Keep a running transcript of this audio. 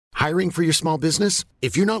Hiring for your small business?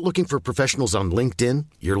 If you're not looking for professionals on LinkedIn,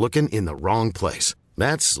 you're looking in the wrong place.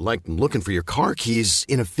 That's like looking for your car keys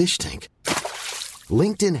in a fish tank.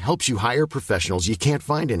 LinkedIn helps you hire professionals you can't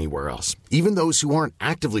find anywhere else, even those who aren't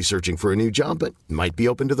actively searching for a new job but might be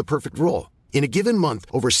open to the perfect role. In a given month,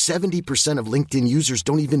 over 70% of LinkedIn users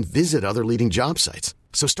don't even visit other leading job sites.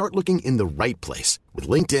 So start looking in the right place. With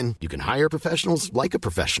LinkedIn, you can hire professionals like a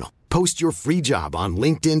professional. Post your free job on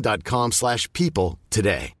linkedin.com/people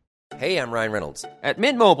today. Hey, I'm Ryan Reynolds. At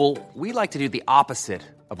Mint Mobile, we like to do the opposite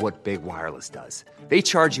of what Big Wireless does. They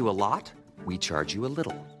charge you a lot, we charge you a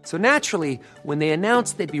little. So naturally, when they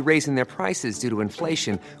announced they'd be raising their prices due to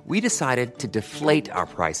inflation, we decided to deflate our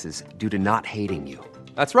prices due to not hating you.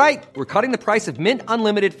 That's right. We're cutting the price of Mint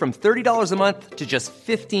Unlimited from $30 a month to just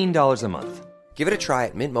 $15 a month. Give it a try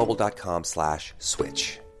at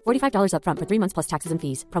mintmobile.com/switch. $45 up front for 3 months plus taxes and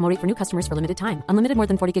fees. Promo rate for new customers for limited time. Unlimited more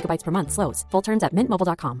than 40 gigabytes per month. Slows full terms at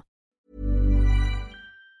mintmobile.com.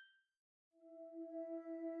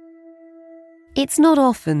 It's not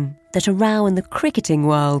often that a row in the cricketing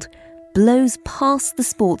world blows past the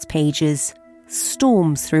sports pages,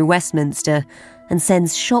 storms through Westminster, and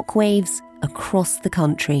sends shockwaves across the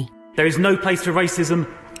country. There is no place for racism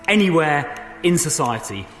anywhere in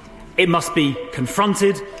society. It must be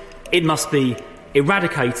confronted, it must be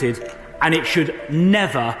eradicated, and it should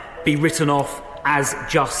never be written off as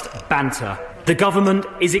just banter. The government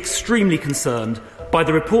is extremely concerned by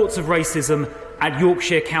the reports of racism at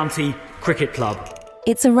Yorkshire County Cricket Club.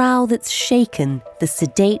 It's a row that's shaken the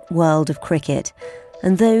sedate world of cricket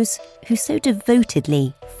and those who so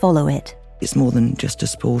devotedly follow it. It's more than just a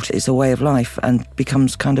sport, it's a way of life and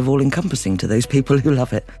becomes kind of all-encompassing to those people who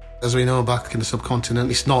love it. As we know back in the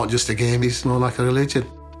subcontinent, it's not just a game, it's more like a religion.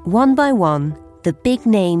 One by one, the big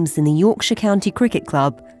names in the Yorkshire County Cricket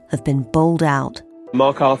Club have been bowled out.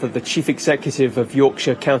 Mark Arthur, the Chief Executive of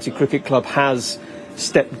Yorkshire County Cricket Club, has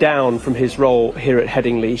stepped down from his role here at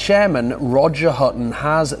Headingley. Chairman Roger Hutton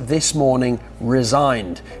has this morning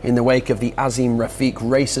resigned in the wake of the Azim Rafiq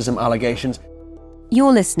racism allegations.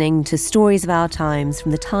 You're listening to Stories of Our Times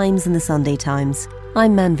from the Times and the Sunday Times.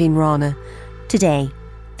 I'm Manveen Rana. Today,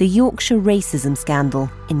 the Yorkshire racism scandal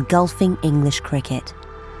engulfing English cricket.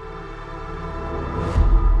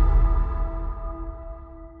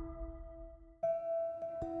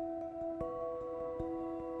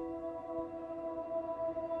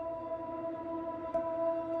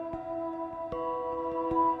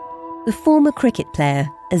 The former cricket player,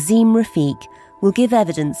 Azim Rafiq, will give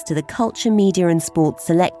evidence to the Culture, Media and Sports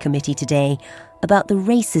Select Committee today about the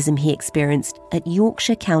racism he experienced at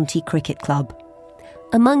Yorkshire County Cricket Club.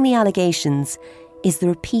 Among the allegations is the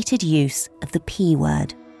repeated use of the P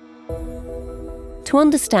word. To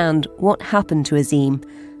understand what happened to Azim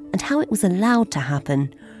and how it was allowed to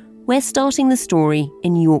happen, we're starting the story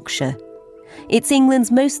in Yorkshire. It's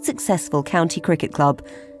England's most successful county cricket club,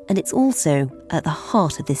 and it's also at the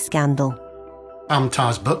heart of this scandal. I'm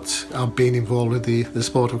Taj Butt. I've been involved with the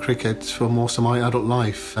sport of cricket for most of my adult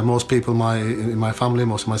life. And most people in my family,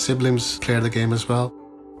 most of my siblings play the game as well.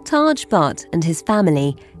 Taj Butt and his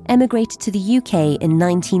family emigrated to the UK in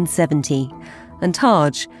 1970, and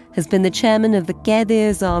Taj has been the chairman of the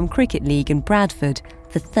Ghadir-e-Azam Cricket League in Bradford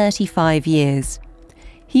for 35 years.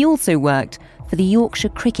 He also worked for the Yorkshire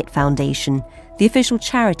Cricket Foundation, the official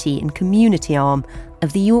charity and community arm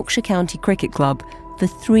of the Yorkshire County Cricket Club, for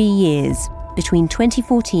 3 years, between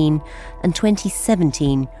 2014 and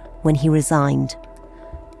 2017, when he resigned.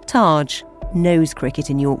 Taj knows cricket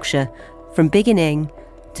in Yorkshire, from beginning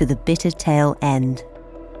to the bitter tail end.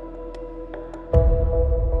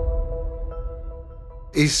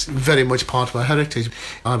 It's very much part of our heritage.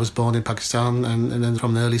 I was born in Pakistan and then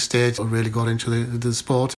from an early stage I really got into the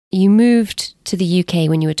sport. You moved to the UK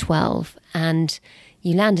when you were 12 and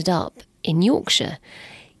you landed up in Yorkshire.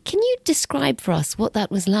 Can you describe for us what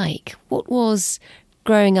that was like? What was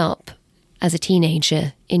growing up as a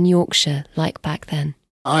teenager in Yorkshire like back then?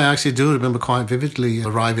 I actually do remember quite vividly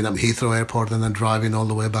arriving at Heathrow Airport and then driving all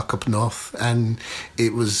the way back up north. And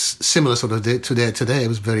it was similar sort of today. It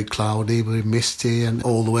was very cloudy, very misty, and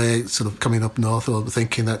all the way sort of coming up north, or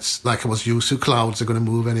thinking that's like I was used to. Clouds are going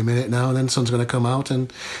to move any minute now, and then the sun's going to come out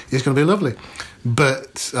and it's going to be lovely.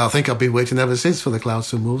 But I think I've been waiting ever since for the clouds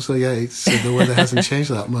to move. So yeah, the weather hasn't changed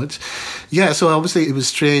that much. Yeah, so obviously it was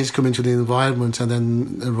strange coming to the environment and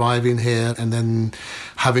then arriving here and then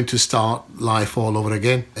having to start life all over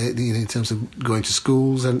again in terms of going to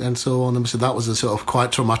schools and so on. And so that was a sort of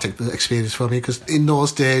quite traumatic experience for me, because in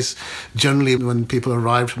those days, generally when people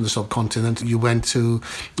arrived from the subcontinent, you went to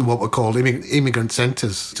what were called immigrant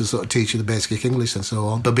centres to sort of teach you the basic English and so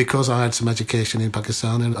on. But because I had some education in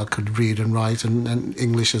Pakistan and I could read and write and and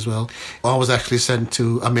English as well. I was actually sent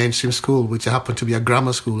to a mainstream school, which happened to be a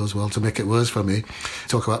grammar school as well, to make it worse for me.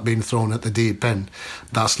 Talk about being thrown at the deep end.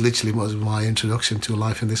 That's literally was my introduction to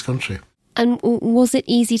life in this country. And was it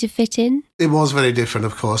easy to fit in? It was very different,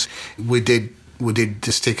 of course. We did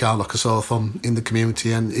just stick out like a sore thumb in the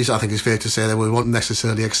community, and I think it's fair to say that we weren't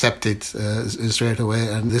necessarily accepted straight away.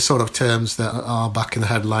 And the sort of terms that are back in the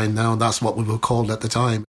headline now, that's what we were called at the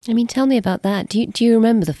time. I mean, tell me about that. Do you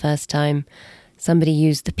remember the first time somebody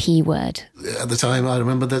used the P word? At the time, I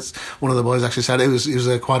remember that one of the boys actually said it was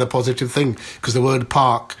quite a positive thing, because the word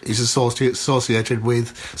park is associated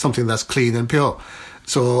with something that's clean and pure.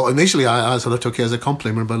 So initially I sort of took it as a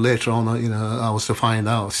compliment, but later on, I was to find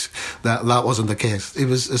out that wasn't the case. It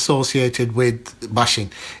was associated with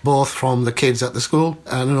bashing, both from the kids at the school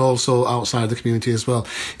and also outside the community as well.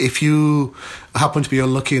 If you happen to be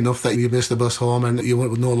unlucky enough that you missed the bus home and you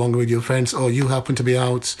were no longer with your friends, or you happen to be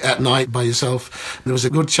out at night by yourself, there was a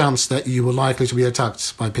good chance that you were likely to be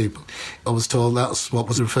attacked by people. I was told that's what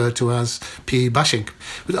was referred to as PE bashing.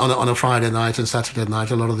 But on a Friday night and Saturday night,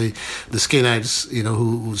 a lot of the skinheads,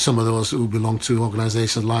 who some of those who belong to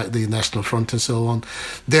organisations like the National Front and so on,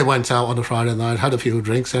 they went out on a Friday night, had a few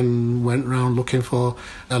drinks and went around looking for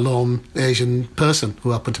a lone Asian person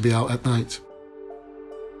who happened to be out at night.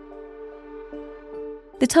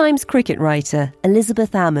 The Times cricket writer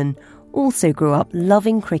Elizabeth Ammon also grew up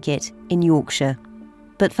loving cricket in Yorkshire.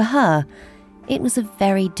 But for her, it was a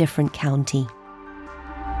very different county.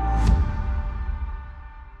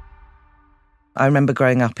 I remember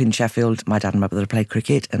growing up in Sheffield. My dad and my brother played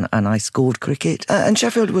cricket, and I scored cricket. And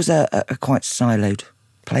Sheffield was a quite siloed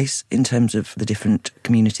place in terms of the different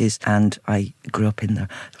communities, and I grew up in the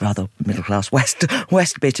rather middle-class west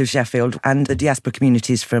bit of Sheffield, and the diaspora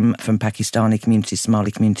communities from Pakistani communities,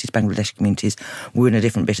 Somali communities, Bangladeshi communities were in a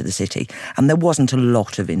different bit of the city, and there wasn't a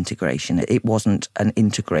lot of integration. It wasn't an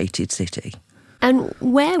integrated city. And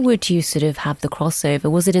where would you sort of have the crossover?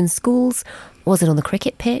 Was it in schools? Was it on the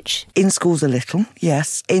cricket pitch? In schools a little,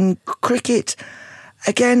 yes. In cricket,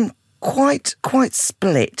 again, quite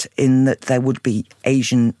split in that there would be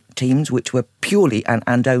Asian teams, which were purely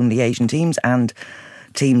and only Asian teams, and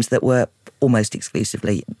teams that were almost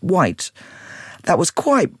exclusively white. That was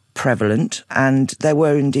quite prevalent, and there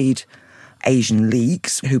were indeed Asian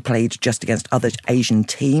leagues who played just against other Asian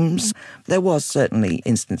teams. There was certainly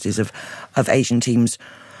instances of Asian teams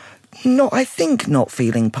not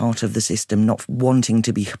feeling part of the system, not wanting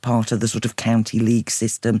to be part of the sort of county league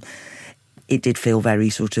system. It did feel very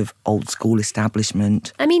sort of old school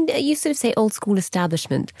establishment. I mean, you sort of say old school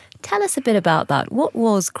establishment. Tell us a bit about that. What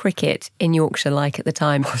was cricket in Yorkshire like at the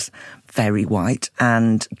time? It was very white,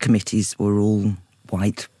 and committees were all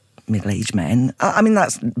white middle-aged men. I mean,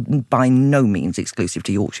 that's by no means exclusive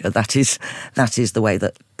to Yorkshire. That is the way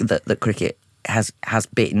that cricket has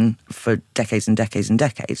been for decades and decades and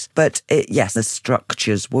decades. But yes, the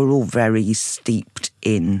structures were all very steeped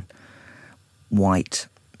in white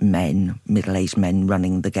men, middle-aged men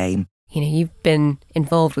running the game. You've been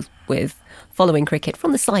involved with following cricket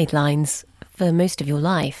from the sidelines for most of your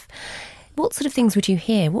life. What sort of things would you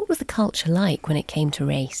hear? What was the culture like when it came to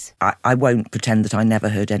race? I won't pretend that I never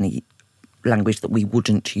heard any language that we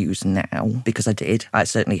wouldn't use now, because I did. I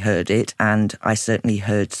certainly heard it, and I certainly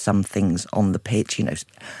heard some things on the pitch.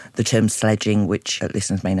 The term sledging, which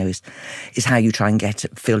listeners may know is how you try and get a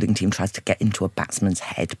fielding team tries to get into a batsman's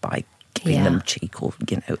head by giving them cheek or,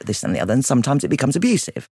 this and the other, and sometimes it becomes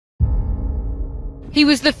abusive. He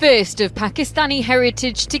was the first of Pakistani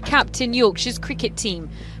heritage to captain Yorkshire's cricket team,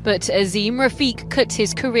 but Azeem Rafiq cut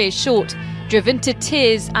his career short, driven to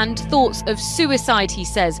tears and thoughts of suicide, he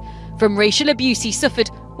says, from racial abuse he suffered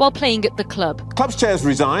while playing at the club. Club's chair's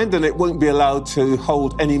resigned and it won't be allowed to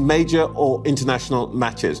hold any major or international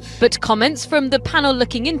matches. But comments from the panel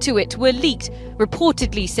looking into it were leaked,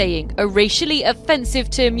 reportedly saying a racially offensive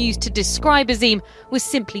term used to describe Azeem was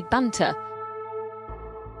simply banter.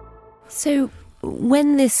 So,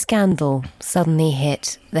 when this scandal suddenly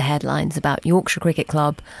hit the headlines about Yorkshire Cricket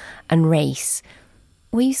Club and race,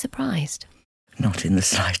 were you surprised? Not in the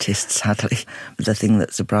slightest, sadly. The thing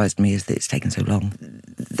that surprised me is that it's taken so long.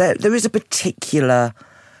 There is a particular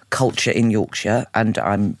culture in Yorkshire, and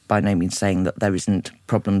I'm by no means saying that there isn't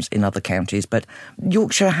problems in other counties, but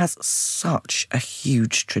Yorkshire has such a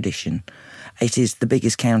huge tradition. It is the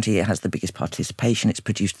biggest county, it has the biggest participation, it's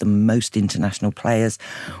produced the most international players.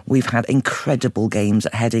 We've had incredible games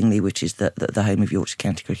at Headingley, which is the home of Yorkshire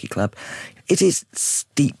County Cricket Club. It is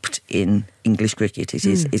steeped in English cricket. It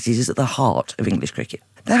is at the heart of English cricket.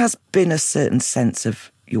 There has been a certain sense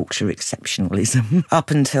of Yorkshire exceptionalism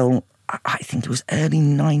up until, I think it was early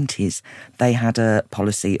 90s. They had a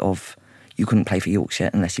policy of you couldn't play for Yorkshire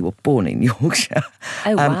unless you were born in Yorkshire.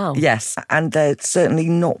 Oh, wow. Yes, and there's certainly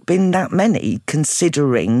not been that many,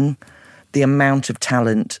 considering the amount of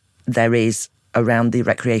talent there is around the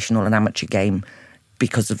recreational and amateur game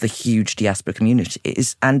because of the huge diaspora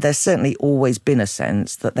communities. And there's certainly always been a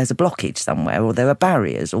sense that there's a blockage somewhere, or there are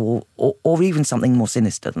barriers, or even something more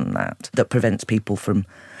sinister than that prevents people from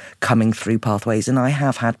coming through pathways. And I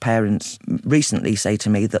have had parents recently say to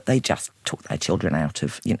me that they just took their children out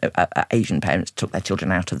of, Asian parents took their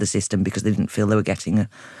children out of the system because they didn't feel they were getting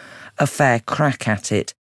a fair crack at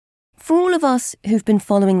it. For all of us who've been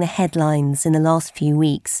following the headlines in the last few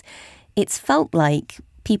weeks, it's felt like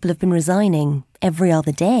people have been resigning every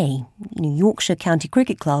other day. Yorkshire County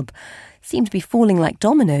Cricket Club seem to be falling like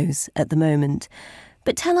dominoes at the moment.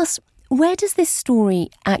 But tell us, where does this story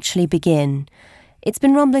actually begin? It's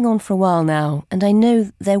been rumbling on for a while now, and I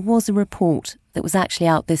know there was a report that was actually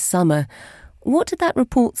out this summer. What did that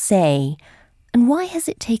report say, and why has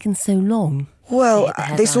it taken so long? Well,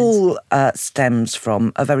 this all stems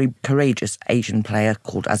from a very courageous Asian player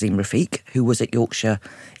called Azeem Rafiq, who was at Yorkshire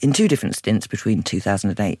in 2 different stints between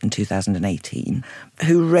 2008 and 2018,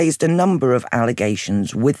 who raised a number of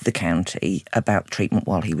allegations with the county about treatment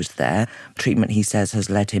while he was there. Treatment, he says, has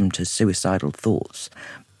led him to suicidal thoughts.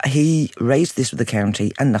 He raised this with the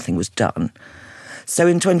county and nothing was done. So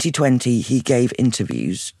in 2020, he gave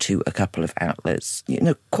interviews to a couple of outlets,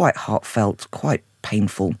 quite heartfelt, quite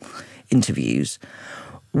painful interviews,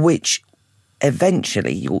 which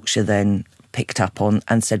eventually Yorkshire then picked up on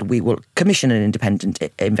and said, we will commission an independent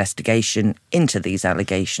investigation into these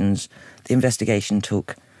allegations. The investigation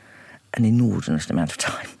took an inordinate amount of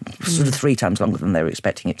time, sort of 3 times longer than they were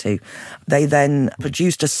expecting it to. They then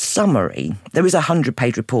produced a summary. There is a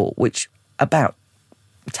 100-page report, which about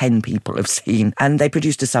 10 people have seen, and they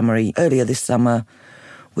produced a summary earlier this summer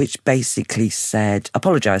which basically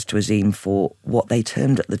apologised to Azeem for what they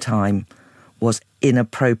termed at the time was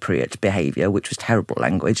inappropriate behaviour, which was terrible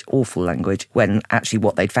language, awful language, when actually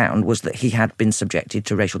what they'd found was that he had been subjected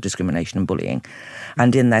to racial discrimination and bullying.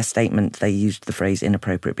 And in their statement, they used the phrase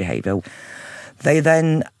inappropriate behaviour. They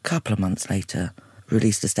then, a couple of months later,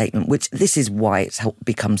 released a statement, which this is why it's helped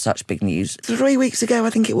become such big news. 3 weeks ago,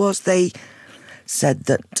 I think it was, they said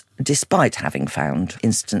that despite having found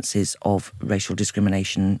instances of racial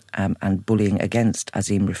discrimination and bullying against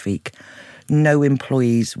Azeem Rafiq, no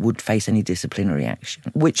employees would face any disciplinary action,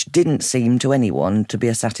 which didn't seem to anyone to be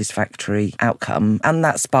a satisfactory outcome, and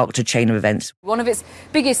that sparked a chain of events. One of its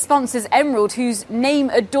biggest sponsors, Emerald, whose name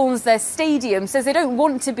adorns their stadium, says they don't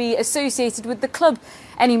want to be associated with the club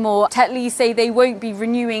anymore. Tetley say they won't be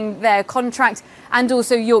renewing their contract, and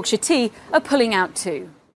also Yorkshire Tea are pulling out too.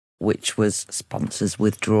 Which was sponsors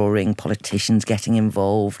withdrawing, politicians getting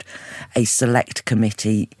involved, a select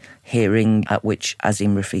committee hearing at which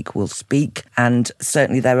Azeem Rafiq will speak. And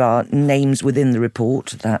certainly there are names within the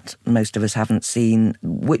report that most of us haven't seen,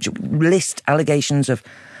 which list allegations of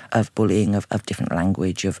bullying, of different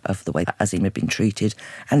language, of the way that Azeem had been treated,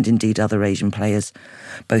 and indeed other Asian players,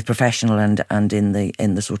 both professional and in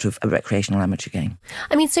the sort of recreational amateur game.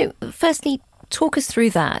 I mean, so firstly, talk us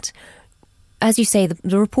through that. As you say,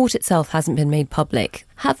 the report itself hasn't been made public.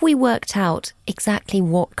 Have we worked out exactly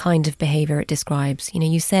what kind of behaviour it describes?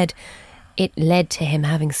 You said it led to him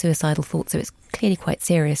having suicidal thoughts, so it's clearly quite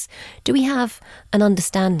serious. Do we have an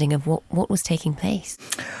understanding of what was taking place?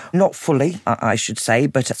 Not fully, I should say,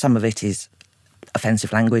 but some of it is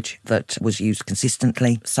offensive language that was used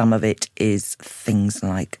consistently. Some of it is things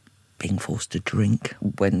like being forced to drink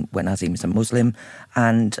when Azeem is a Muslim,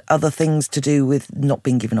 and other things to do with not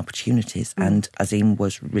being given opportunities. And Azeem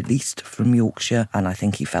was released from Yorkshire, and I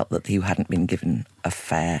think he felt that he hadn't been given a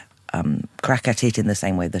fair crack at it in the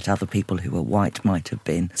same way that other people who were white might have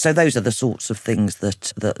been. So those are the sorts of things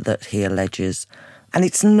that he alleges. And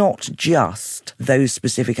it's not just those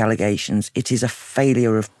specific allegations, it is a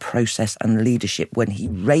failure of process and leadership when he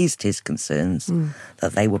raised his concerns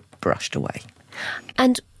that they were brushed away.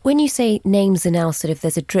 And when you say names are now sort of,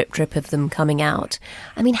 there's a drip of them coming out,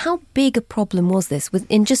 I mean, how big a problem was this?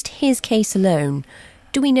 In just his case alone,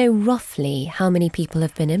 do we know roughly how many people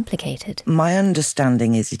have been implicated? My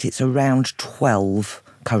understanding is that it's around 12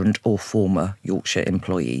 current or former Yorkshire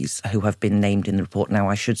employees who have been named in the report. Now,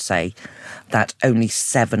 I should say that only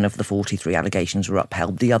 7 of the 43 allegations were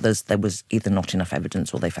upheld. The others, there was either not enough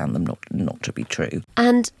evidence or they found them not to be true.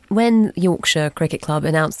 And when Yorkshire Cricket Club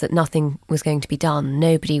announced that nothing was going to be done,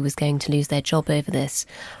 nobody was going to lose their job over this,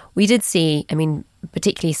 we did see, I mean,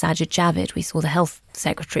 particularly Sajid Javid, we saw the health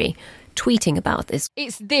secretary tweeting about this.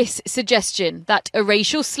 It's this suggestion that a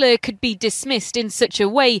racial slur could be dismissed in such a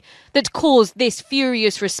way that caused this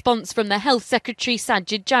furious response from the Health Secretary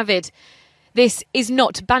Sajid Javid. "This is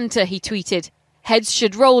not banter," he tweeted. "Heads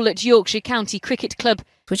should roll at Yorkshire County Cricket Club."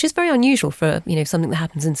 Which is very unusual for, something that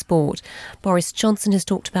happens in sport. Boris Johnson has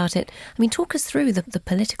talked about it. I mean, talk us through the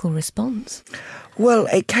political response. Well,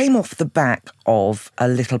 it came off the back of a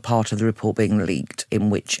little part of the report being leaked in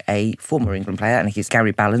which a former England player, and he's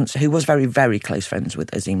Gary Ballance, who was very, very close friends with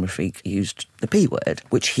Azeem Rafiq, used the P word,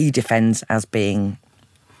 which he defends as being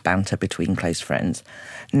banter between close friends.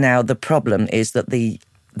 Now, the problem is that the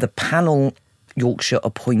panel Yorkshire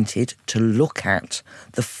appointed to look at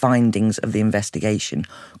the findings of the investigation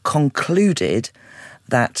concluded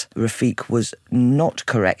that Rafiq was not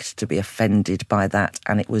correct to be offended by that,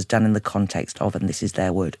 and it was done in the context of, and this is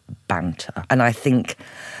their word, banter. And I think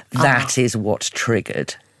that is what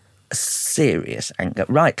triggered serious anger,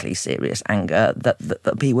 rightly serious anger, that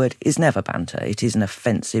the P word is never banter. It is an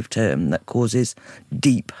offensive term that causes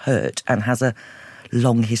deep hurt and has a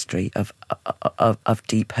long history of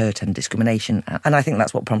deep hurt and discrimination. And I think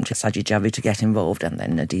that's what prompted Sajid Javid to get involved, and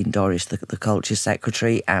then Nadine Dorries, the culture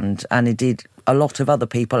secretary, and indeed a lot of other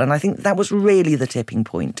people. And I think that was really the tipping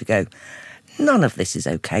point to go, none of this is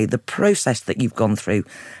okay. The process that you've gone through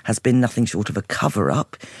has been nothing short of a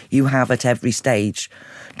cover-up. You have at every stage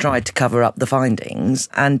tried to cover up the findings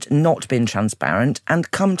and not been transparent and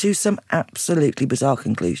come to some absolutely bizarre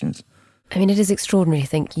conclusions. I mean, it is extraordinary to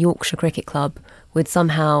think Yorkshire Cricket Club would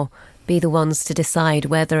somehow be the ones to decide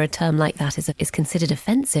whether a term like that is considered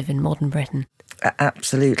offensive in modern Britain.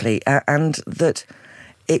 Absolutely. And that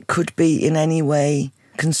it could be in any way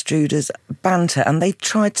construed as banter. And they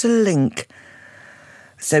tried to link...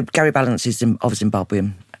 So Gary Ballance is of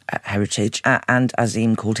Zimbabwean heritage, and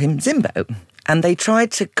Azeem called him Zimbo. And they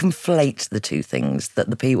tried to conflate the two things, that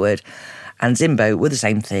the P word and Zimbo were the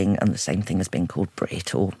same thing, and the same thing as being called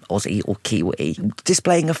Brit or Aussie or Kiwi,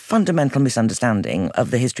 displaying a fundamental misunderstanding of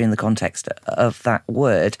the history and the context of that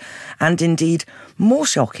word, and indeed, more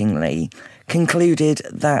shockingly, concluded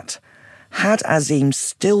that had Azeem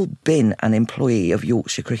still been an employee of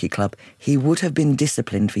Yorkshire Cricket Club, he would have been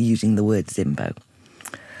disciplined for using the word Zimbo.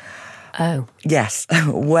 Oh. Yes,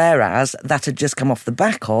 whereas that had just come off the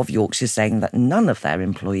back of Yorkshire saying that none of their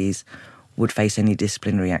employees would face any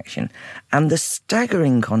disciplinary action. And the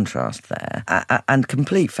staggering contrast there and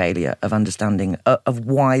complete failure of understanding of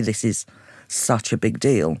why this is such a big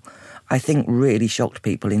deal, I think really shocked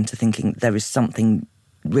people into thinking there is something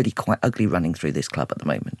really quite ugly running through this club at the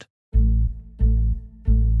moment.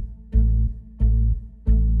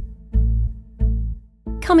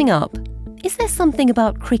 Coming up, is there something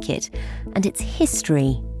about cricket and its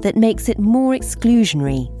history that makes it more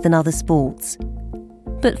exclusionary than other sports?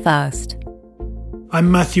 But first... I'm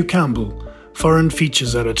Matthew Campbell, Foreign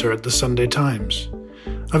Features Editor at the Sunday Times.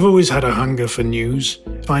 I've always had a hunger for news,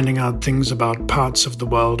 finding out things about parts of the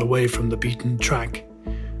world away from the beaten track.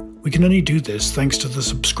 We can only do this thanks to the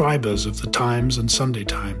subscribers of the Times and Sunday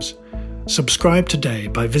Times. Subscribe today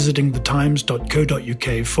by visiting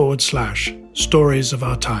thetimes.co.uk/stories of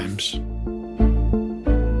our times.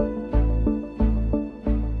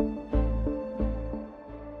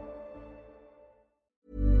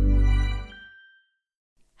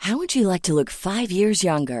 How would you like to look 5 years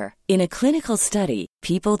younger? In a clinical study,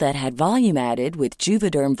 people that had volume added with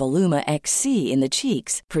Juvederm Voluma XC in the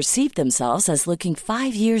cheeks perceived themselves as looking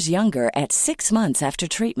 5 years younger at 6 months after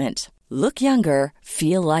treatment. Look younger,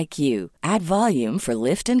 feel like you. Add volume for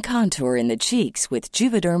lift and contour in the cheeks with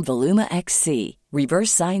Juvederm Voluma XC.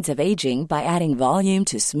 Reverse signs of aging by adding volume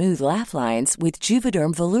to smooth laugh lines with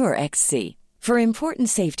Juvederm Volure XC. For important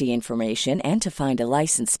safety information and to find a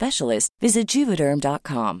licensed specialist, visit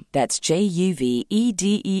Juvederm.com. That's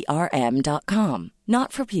JUVEDERM.com.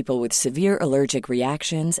 Not for people with severe allergic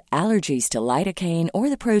reactions, allergies to lidocaine, or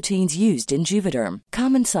the proteins used in Juvederm.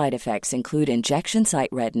 Common side effects include injection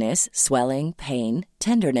site redness, swelling, pain,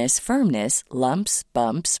 tenderness, firmness, lumps,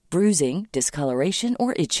 bumps, bruising, discoloration,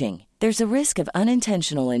 or itching. There's a risk of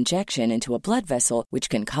unintentional injection into a blood vessel, which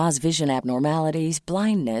can cause vision abnormalities,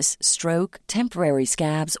 blindness, stroke, temporary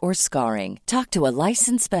scabs, or scarring. Talk to a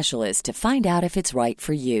licensed specialist to find out if it's right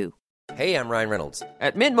for you. Hey, I'm Ryan Reynolds.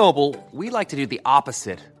 At Mint Mobile, we like to do the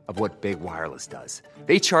opposite of what Big Wireless does.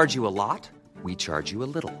 They charge you a lot, we charge you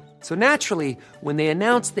a little. So naturally, when they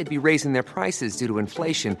announced they'd be raising their prices due to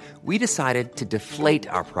inflation, we decided to deflate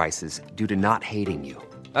our prices due to not hating you.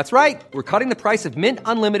 That's right. We're cutting the price of Mint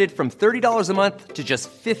Unlimited from $30 a month to just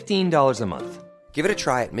 $15 a month. Give it a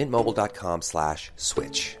try at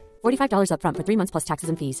mintmobile.com/switch. $45 up front for 3 months plus taxes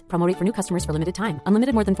and fees. Promo rate for new customers for limited time.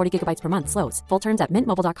 Unlimited more than 40 gigabytes per month. Slows full terms at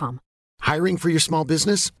mintmobile.com. Hiring for your small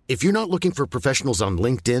business? If you're not looking for professionals on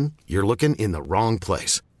LinkedIn, you're looking in the wrong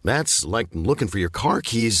place. That's like looking for your car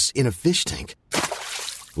keys in a fish tank.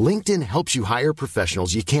 LinkedIn helps you hire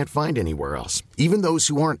professionals you can't find anywhere else, even those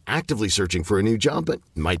who aren't actively searching for a new job but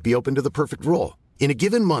might be open to the perfect role. In a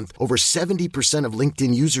given month, over 70% of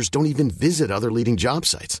LinkedIn users don't even visit other leading job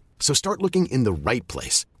sites. So start looking in the right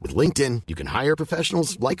place. With LinkedIn, you can hire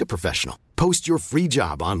professionals like a professional. Post your free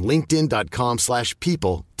job on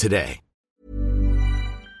linkedin.com/people today.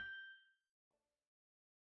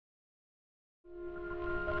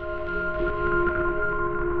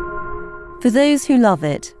 For those who love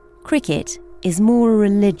it, cricket is more a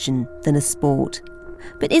religion than a sport.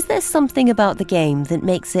 But is there something about the game that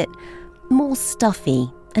makes it more stuffy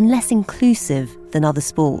and less inclusive than other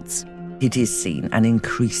sports? It is seen, and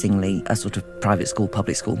increasingly, a sort of private school,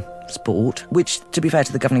 public school sport, which, to be fair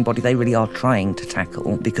to the governing body, they really are trying to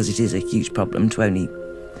tackle, because it is a huge problem to only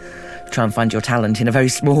try and find your talent in a very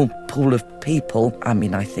small pool of people. I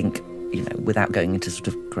mean, I think, without going into sort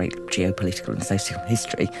of great geopolitical and social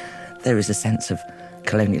history, there is a sense of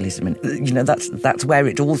colonialism, and that's where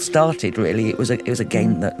it all started. Really, it was a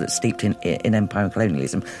game that steeped in empire and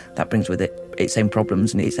colonialism. That brings with it its own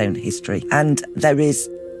problems and its own history. And there is,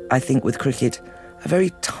 I think, with cricket,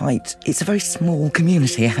 it's a very small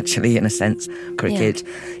community, actually, in a sense. Cricket,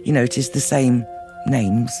 it is the same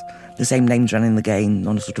names running the game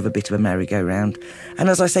on a sort of a bit of a merry-go-round. And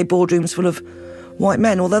as I say, boardrooms full of white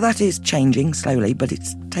men, although that is changing slowly, but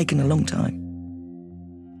it's taken a long time.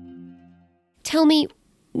 Tell me,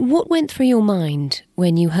 what went through your mind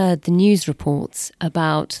when you heard the news reports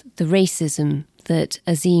about the racism that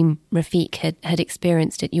Azeem Rafiq had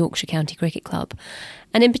experienced at Yorkshire County Cricket Club,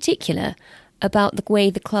 and in particular about the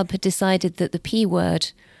way the club had decided that the P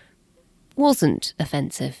word wasn't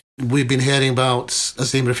offensive? We've been hearing about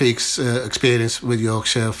Azeem Rafiq's experience with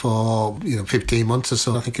Yorkshire for 15 months or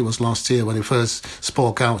so. I think it was last year when he first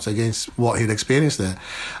spoke out against what he'd experienced there.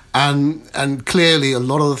 And clearly a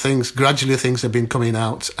lot of the things, gradually things have been coming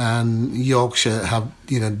out, and Yorkshire have,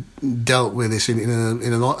 dealt with this in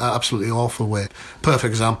an absolutely awful way.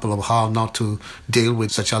 Perfect example of how not to deal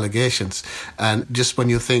with such allegations. And just when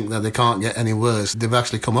you think that they can't get any worse, they've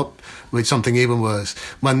actually come up with something even worse.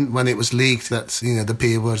 When it was leaked that, the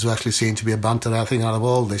P words were actually seen to be a banter, I think, out of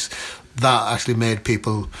all this, that actually made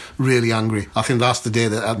people really angry. I think that's the day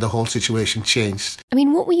that the whole situation changed. I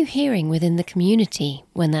mean, what were you hearing within the community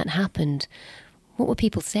when that happened? What were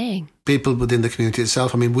people saying? People within the community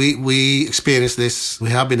itself. I mean, we experienced this, we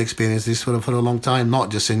have been experiencing this for a long time,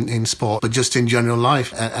 not just in sport, but just in general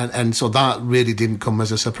life. And so that really didn't come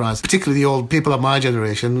as a surprise. Particularly the old people of my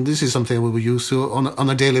generation, this is something we were used to on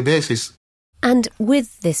a daily basis. And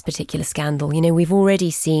with this particular scandal, we've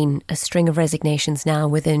already seen a string of resignations now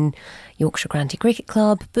within Yorkshire County Cricket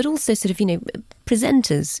Club, but also sort of,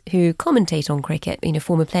 presenters who commentate on cricket,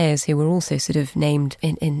 former players who were also sort of named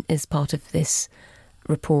in as part of this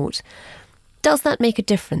report. Does that make a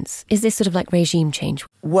difference? Is this sort of like regime change?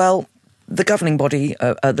 Well, the governing body,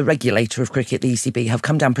 the regulator of cricket, the ECB, have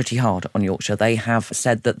come down pretty hard on Yorkshire. They have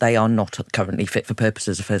said that they are not currently fit for purpose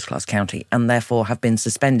as a first-class county, and therefore have been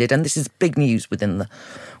suspended. And this is big news within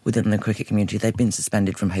the cricket community. They've been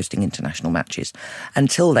suspended from hosting international matches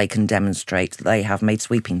until they can demonstrate that they have made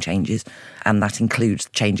sweeping changes, and that includes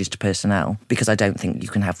changes to personnel, because I don't think you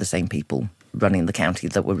can have the same people running the county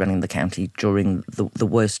that were running the county during the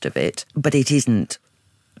worst of it. But it isn't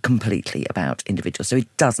completely about individuals. So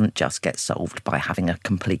it doesn't just get solved by having a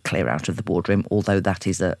complete clear out of the boardroom, although that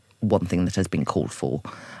is one thing that has been called for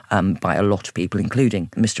by a lot of people, including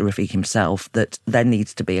Mr Rafiq himself, that there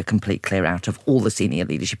needs to be a complete clear out of all the senior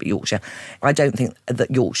leadership at Yorkshire. I don't think that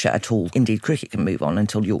Yorkshire at all, indeed cricket, can move on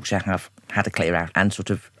until Yorkshire have had a clear out and sort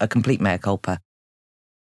of a complete mea culpa.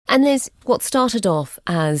 And there's what started off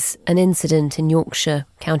as an incident in Yorkshire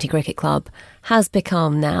County Cricket Club has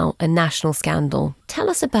become now a national scandal. Tell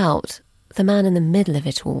us about the man in the middle of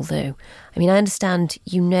it all, though. I mean, I understand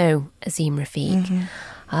Azeem Rafiq.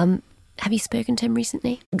 Mm-hmm. Have you spoken to him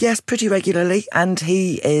recently? Yes, pretty regularly. And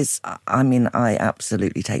he is, I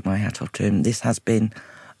absolutely take my hat off to him. This has been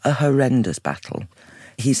a horrendous battle.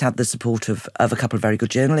 He's had the support of a couple of very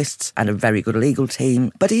good journalists and a very good legal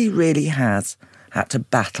team, but he really has had to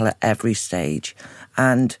battle at every stage.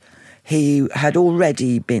 And he had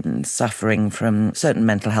already been suffering from certain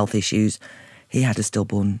mental health issues. He had a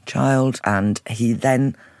stillborn child, and he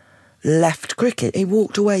then left cricket. He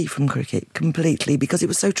walked away from cricket completely because it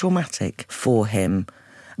was so traumatic for him.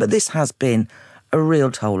 But this has been a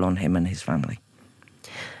real toll on him and his family.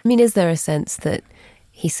 I mean, is there a sense that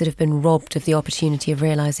he's sort of been robbed of the opportunity of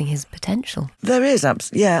realising his potential? There is,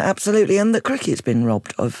 absolutely. And that cricket's been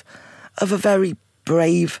robbed of a very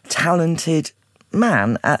brave, talented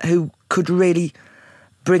man who could really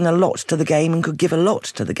bring a lot to the game and could give a lot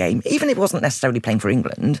to the game, even if it wasn't necessarily playing for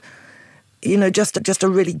England. You know, just a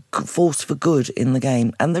really good force for good in the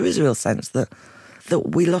game. And there is a real sense that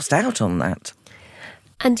we lost out on that.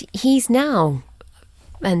 And he's now,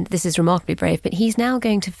 and this is remarkably brave, but he's now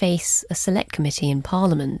going to face a select committee in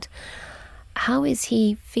Parliament. How is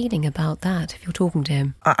he feeling about that, if you're talking to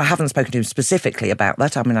him? I haven't spoken to him specifically about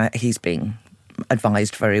that. I mean, he's being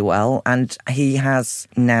advised very well, and he has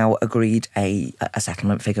now agreed a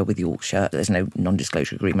settlement figure with Yorkshire. There's no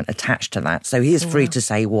non-disclosure agreement attached to that, so he is free to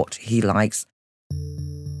say what he likes.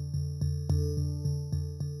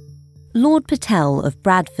 Lord Patel of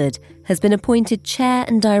Bradford has been appointed chair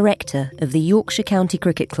and director of the Yorkshire County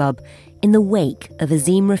Cricket Club in the wake of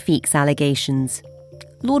Azeem Rafiq's allegations.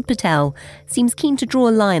 Lord Patel seems keen to draw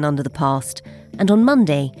a line under the past, and on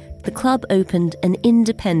Monday, the club opened an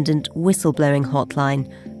independent whistleblowing hotline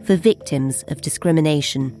for victims of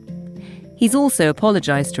discrimination. He's also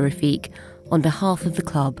apologised to Rafiq on behalf of the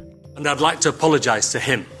club. And I'd like to apologise to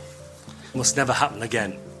him. It must never happen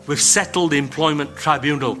again. We've settled the employment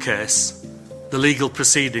tribunal case, the legal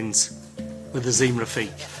proceedings with Azeem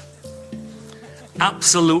Rafiq.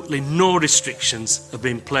 Absolutely no restrictions have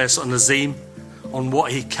been placed on Azeem on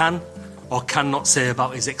what he can or cannot say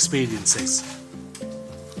about his experiences.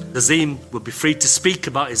 Azeem will be free to speak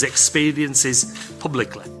about his experiences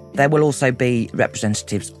publicly. There will also be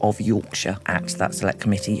representatives of Yorkshire at that select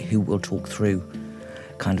committee who will talk through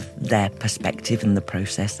kind of their perspective and the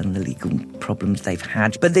process and the legal problems they've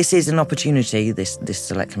had. But this is an opportunity, this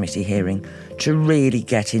select committee hearing, to really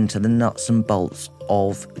get into the nuts and bolts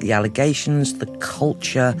of the allegations, the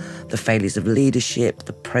culture, the failures of leadership,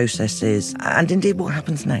 the processes, and indeed what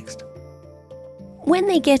happens next. When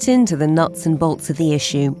they get into the nuts and bolts of the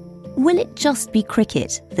issue, will it just be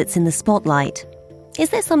cricket that's in the spotlight?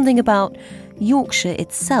 Is there something about Yorkshire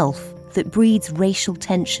itself that breeds racial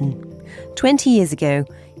tension? 20 years ago,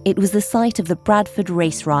 it was the site of the Bradford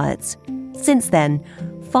race riots. Since then,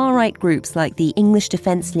 far-right groups like the English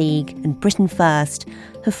Defence League and Britain First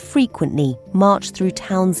have frequently marched through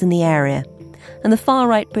towns in the area, and the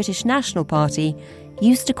far-right British National Party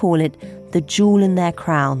used to call it the jewel in their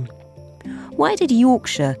crown. Why did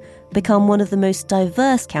Yorkshire become one of the most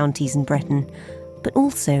diverse counties in Britain, but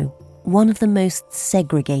also one of the most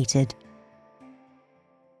segregated?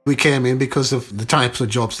 We came in because of the types of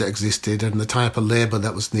jobs that existed and the type of labour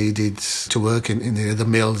that was needed to work in the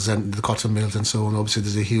mills and the cotton mills and so on. Obviously,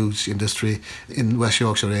 there's a huge industry in West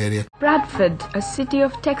Yorkshire area. Bradford, a city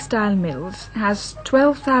of textile mills, has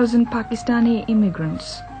 12,000 Pakistani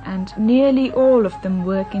immigrants, and nearly all of them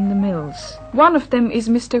work in the mills. One of them is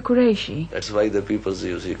Mr. Qureshi. That's why the people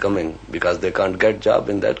usually coming, because they can't get job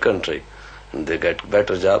in that country. And they get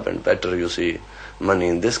better job and better, money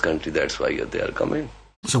in this country. That's why they are coming.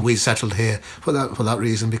 So we settled here for that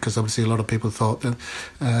reason, because obviously a lot of people thought that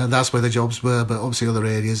that's where the jobs were, but obviously other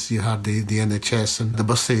areas you had the NHS and the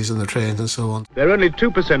buses and the trains and so on. They're only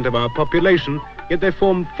 2% of our population, yet they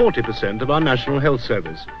form 40% of our National Health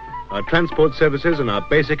Service. Our transport services and our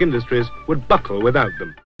basic industries would buckle without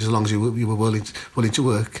them. As long as you were willing to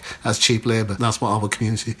work as cheap labour, that's what our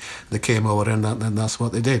community, they came over and that's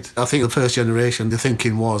what they did. I think the first generation, the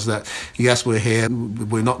thinking was that, yes, we're here,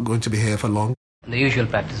 we're not going to be here for long. The usual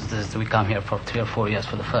practice is that we come here for 3 or 4 years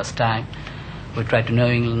for the first time. We try to know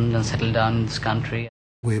England and settle down in this country.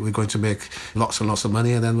 We're going to make lots and lots of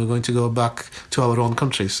money, and then we're going to go back to our own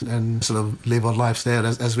countries and sort of live our lives there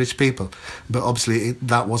as rich people. But obviously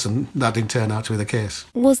that didn't turn out to be the case.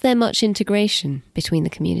 Was there much integration between the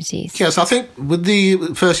communities? Yes, I think with the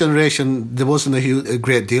first generation there wasn't a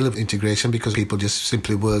great deal of integration, because people just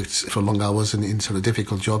simply worked for long hours and in sort of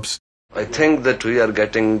difficult jobs. I think that we are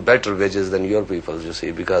getting better wages than your people,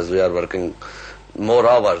 because we are working more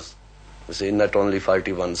hours. Not only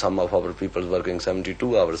 41, some of our people working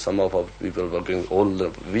 72 hours, some of our people working all the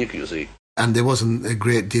week, And there wasn't a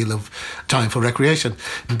great deal of time for recreation.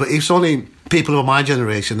 But it's only people of my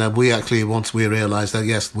generation that we actually, once we realised that,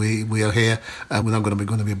 yes, we are here and we're not going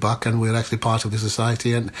to be back and we're actually part of the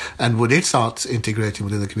society. And we did start integrating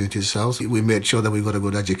within the community themselves. We made sure that we got a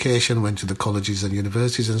good education, went to the colleges and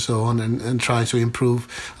universities and so on, and tried to improve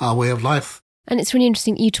our way of life. And it's really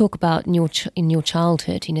interesting, you talk about in your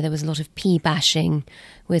childhood, there was a lot of pea bashing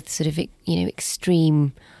with sort of,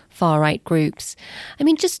 extreme far-right groups. I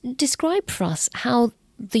mean, just describe for us how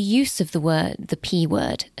the use of the P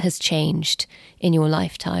word has changed in your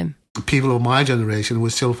lifetime. People of my generation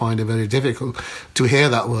will still find it very difficult to hear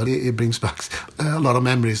that word. It brings back a lot of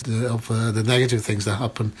memories of the negative things that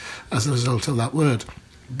happen as a result of that word.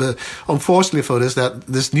 But unfortunately for us, that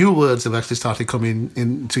there's new words have actually started coming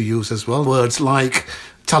into use as well. Words like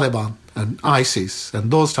Taliban and ISIS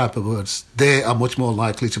and those type of words, they are much more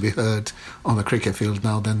likely to be heard on a cricket field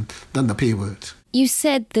now than the P word. You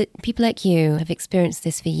said that people like you have experienced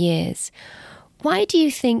this for years. Why do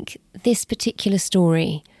you think this particular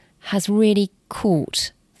story has really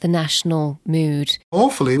caught the national mood?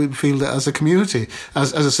 Hopefully we feel that as a community,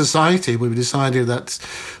 as a society, we've decided that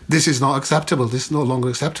this is not acceptable. This is no longer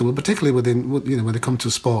acceptable, particularly when it comes to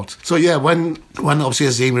sport. So yeah, when obviously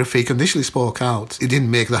Azeem Rafiq initially spoke out, it didn't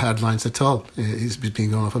make the headlines at all. He's been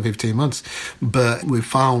going on for 15 months. But we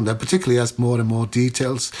found that particularly as more and more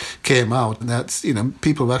details came out, that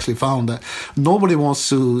people have actually found that nobody wants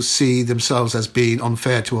to see themselves as being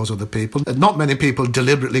unfair towards other people. Not many people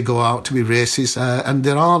deliberately go out to be racist, and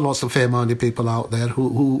there are lots of fair-minded people out there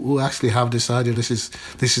who actually have decided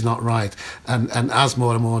this is not right. And as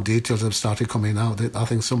more and more details have started coming out, I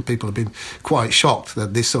think some people have been quite shocked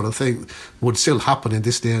that this sort of thing would still happen in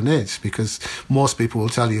this day and age, because most people will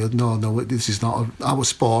tell you, no, this is not our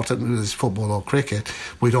sport, and it's football or cricket.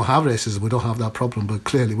 We don't have racism, we don't have that problem, but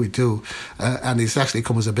clearly we do. And it's actually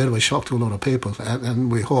come as a bit of a shock to a lot of people. And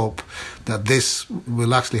we hope that this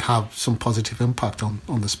will actually have some positive impact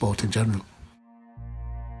on the sport in general.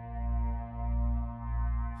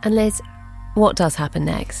 And Liz, what does happen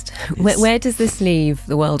next? Where does this leave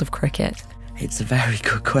the world of cricket? It's a very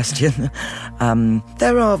good question.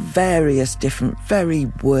 There are various different, very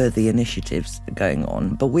worthy initiatives going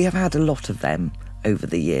on, but we have had a lot of them over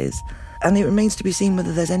the years. And it remains to be seen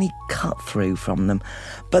whether there's any cut-through from them.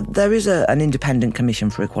 But there is an independent commission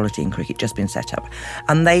for equality in cricket just been set up,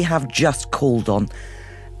 and they have just called on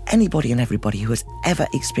anybody and everybody who has ever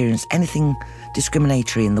experienced anything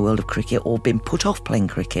discriminatory in the world of cricket or been put off playing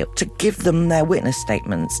cricket to give them their witness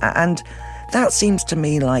statements. And that seems to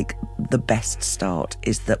me like the best start,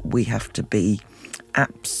 is that we have to be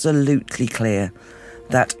absolutely clear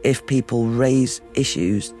that if people raise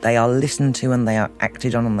issues, they are listened to and they are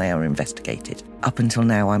acted on and they are investigated. Up until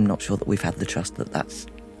now, I'm not sure that we've had the trust that that's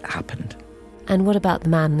happened. And what about the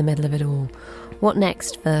man in the middle of it all? What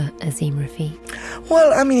next for Azeem Rafiq?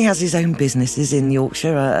 Well, I mean, he has his own businesses in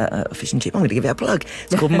Yorkshire, a fish and chip. I'm going to give it a plug.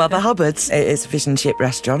 It's called Mother Hubbard's. It's a fish and chip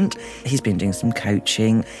restaurant. He's been doing some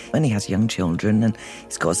coaching, and he has young children, and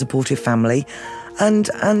he's got a supportive family. And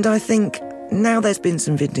I think now there's been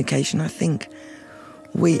some vindication. I think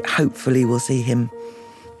we hopefully will see him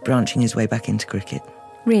branching his way back into cricket.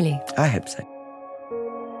 Really? I hope so.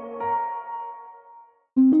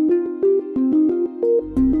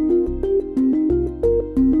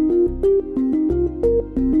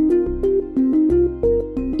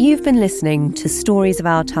 You've been listening to Stories of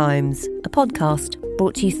Our Times, a podcast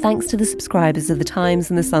brought to you thanks to the subscribers of The Times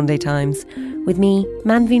and The Sunday Times, with me,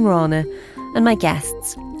 Manveen Rana, and my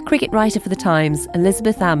guests, cricket writer for The Times,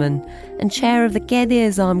 Elizabeth Ammon, and chair of the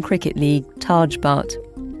Ghadir-e-Azam Cricket League, Taj Butt.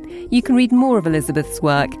 You can read more of Elizabeth's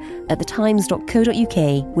work at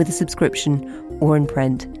thetimes.co.uk with a subscription or in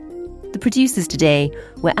print. The producers today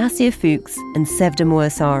were Assia Fuchs and Sevda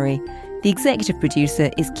Moassari. The executive producer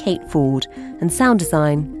is Kate Ford, and sound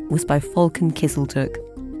design was by Falcon Kisseltook.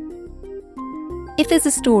 If there's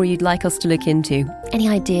a story you'd like us to look into, any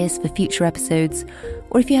ideas for future episodes,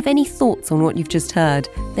 or if you have any thoughts on what you've just heard,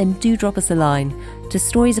 then do drop us a line to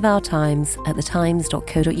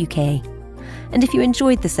storiesofourtimes@thetimes.co.uk. And if you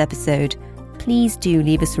enjoyed this episode, please do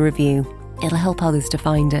leave us a review. It'll help others to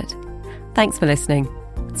find it. Thanks for listening.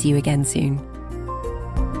 See you again soon.